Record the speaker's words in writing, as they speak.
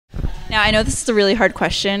Now, I know this is a really hard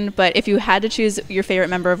question, but if you had to choose your favorite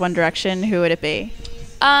member of One Direction, who would it be?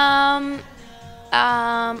 Um,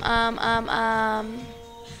 um, um, um, um,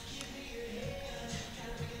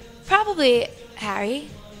 Probably Harry.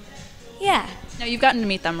 Yeah. Now, you've gotten to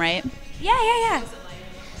meet them, right? Yeah.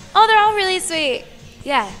 Oh, they're all really sweet.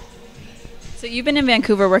 Yeah. So you've been in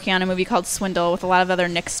Vancouver working on a movie called Swindle with a lot of other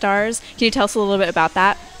Nick stars. Can you tell us a little bit about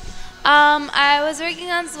that? I was working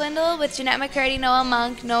on Swindle with Jeanette McCurdy, Noah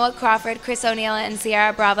Monk, Noah Crawford, Chris O'Neill, and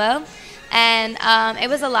Sierra Bravo. And it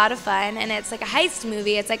was a lot of fun. And it's like a heist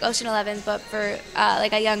movie. It's like Ocean 11, but for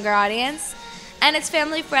like a younger audience. And it's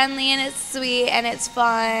family friendly, and it's sweet, and it's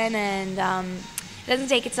fun, and it doesn't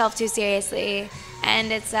take itself too seriously.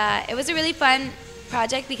 And it was a really fun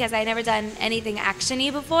project because I'd never done anything action-y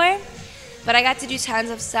before. But I got to do tons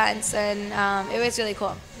of stunts, and it was really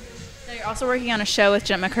cool. Now, you're also working on a show with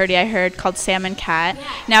Jeanette McCurdy, I heard, called Sam and Cat.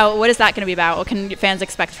 Yeah. Now, what is that going to be about? What can fans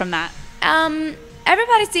expect from that?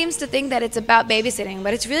 Everybody seems to think that it's about babysitting,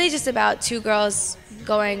 but it's really just about two girls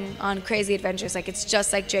going on crazy adventures. Like, it's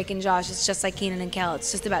just like Drake and Josh. It's just like Keenan and Kel.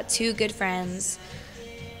 It's just about two good friends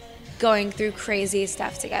going through crazy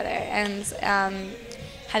stuff together and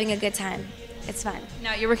having a good time. It's fun.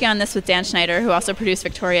 Now, you're working on this with Dan Schneider, who also produced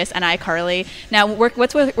Victorious and iCarly. Now,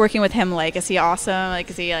 what's working with him like? Is he awesome?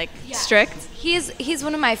 Like, is he, strict? He's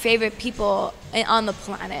one of my favorite people on the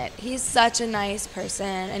planet. He's such a nice person,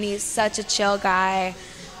 and he's such a chill guy.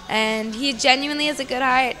 And he genuinely has a good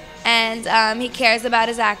heart, and he cares about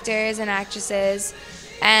his actors and actresses.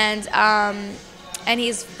 And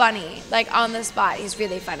he's funny, like, on the spot. He's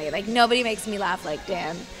really funny. Like, nobody makes me laugh like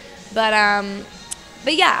Dan.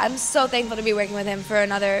 But yeah, I'm so thankful to be working with him for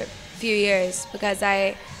another few years because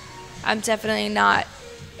I'm definitely not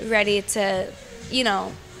ready to,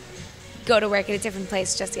 go to work at a different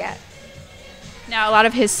place just yet. Now, a lot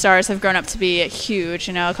of his stars have grown up to be huge.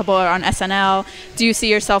 A couple are on SNL. Do you see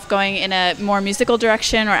yourself going in a more musical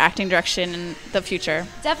direction or acting direction in the future?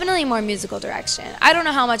 Definitely more musical direction. I don't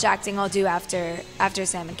know how much acting I'll do after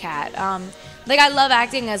Sam and Cat. I love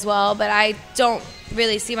acting as well, but I don't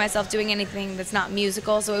really see myself doing anything that's not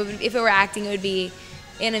musical. So if it were acting, it would be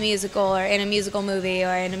in a musical or in a musical movie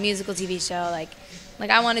or in a musical TV show. Like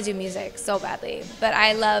I want to do music so badly, but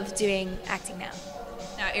I love doing acting now.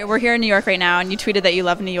 Now, we're here in New York right now, and you tweeted that you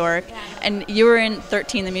love New York. Yeah. And you were in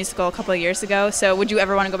 13, the musical, a couple of years ago. So would you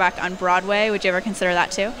ever want to go back on Broadway? Would you ever consider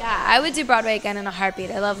that too? Yeah, I would do Broadway again in a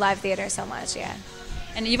heartbeat. I love live theater so much, yeah.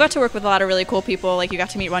 And you got to work with a lot of really cool people. Like, you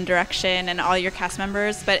got to meet One Direction and all your cast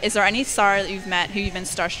members. But is there any star that you've met who you've been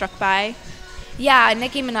starstruck by? Yeah,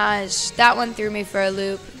 Nicki Minaj. That one threw me for a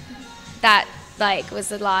loop. That,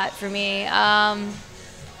 was a lot for me.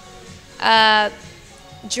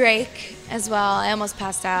 Drake as well. I almost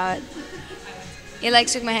passed out. He,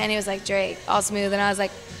 shook my hand. He was like, Drake, all smooth. And I was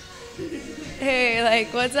like, hey,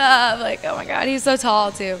 what's up? Oh, my God. He's so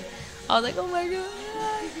tall, too. I was like, oh, my God.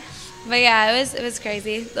 But yeah, it was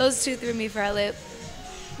crazy. Those two threw me for a loop.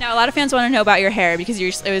 Now, a lot of fans want to know about your hair because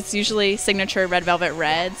it was usually signature red velvet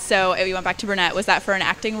red. So you went back to brunette. Was that for an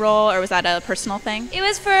acting role or was that a personal thing? It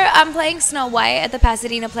was for playing Snow White at the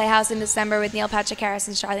Pasadena Playhouse in December with Neil Patrick Harris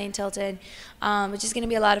and Charlene Tilton, which is going to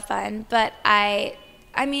be a lot of fun. But I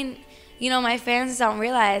mean, my fans don't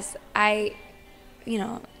realize the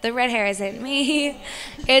red hair isn't me.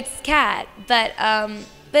 It's Kat. But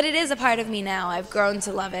it is a part of me now. I've grown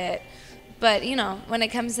to love it. But when it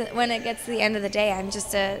gets to the end of the day, I'm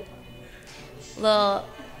just a little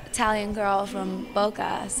Italian girl from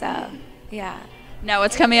Boca. So yeah. Now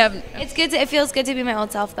what's coming up? It's good. It feels good to be my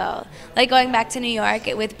old self though. Going back to New York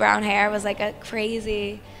with brown hair was a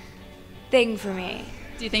crazy thing for me.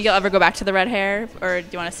 Do you think you'll ever go back to the red hair, or do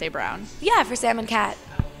you want to stay brown? Yeah, for Sam and Cat.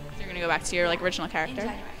 So you're gonna go back to your original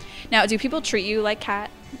character. Now, do people treat you like Kat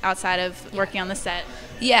outside of working on the set?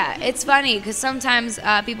 Yeah, it's funny because sometimes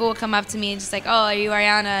people will come up to me and just oh, are you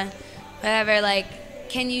Ariana? Whatever,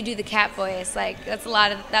 can you do the Cat voice? That's a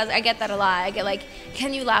lot of, I get that a lot. I get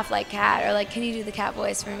can you laugh like Cat? Or can you do the Cat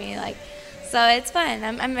voice for me? So it's fun.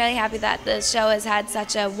 I'm really happy that the show has had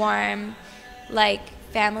such a warm,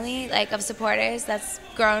 family, of supporters that's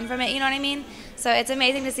grown from it, you know what I mean? So it's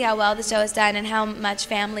amazing to see how well the show is done and how much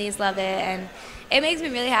families love it. And it makes me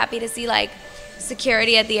really happy to see,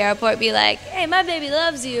 security at the airport be hey, my baby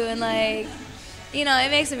loves you. And, it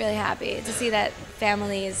makes me really happy to see that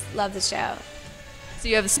families love the show. So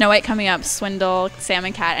you have Snow White coming up, Swindle, Sam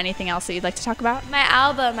and Cat. Anything else that you'd like to talk about? My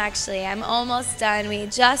album, actually. I'm almost done.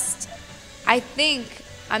 I think,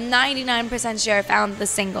 I'm 99% sure, found the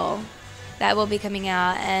single that will be coming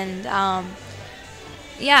out. And,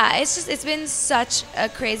 yeah, it's been such a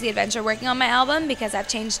crazy adventure working on my album because I've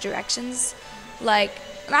changed directions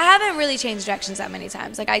And I haven't really changed directions that many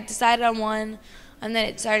times. Like, I decided on one, and then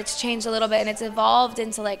it started to change a little bit, and it's evolved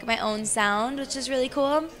into like my own sound, which is really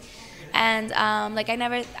cool. And like I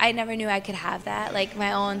never knew I could have that, like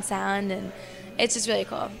my own sound, and it's just really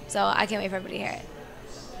cool. So I can't wait for everybody to hear it.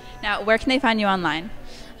 Now, where can they find you online?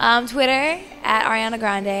 Twitter at Ariana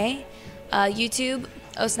Grande, YouTube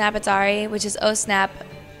Osnapitzari, which is Osnap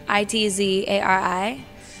Itzari.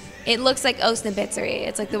 It looks like Osnapitzari.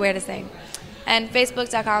 It's like the weirdest thing. And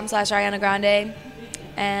Facebook.com/Ariana Grande,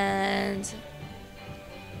 and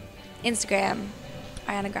Instagram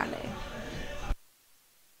Ariana Grande.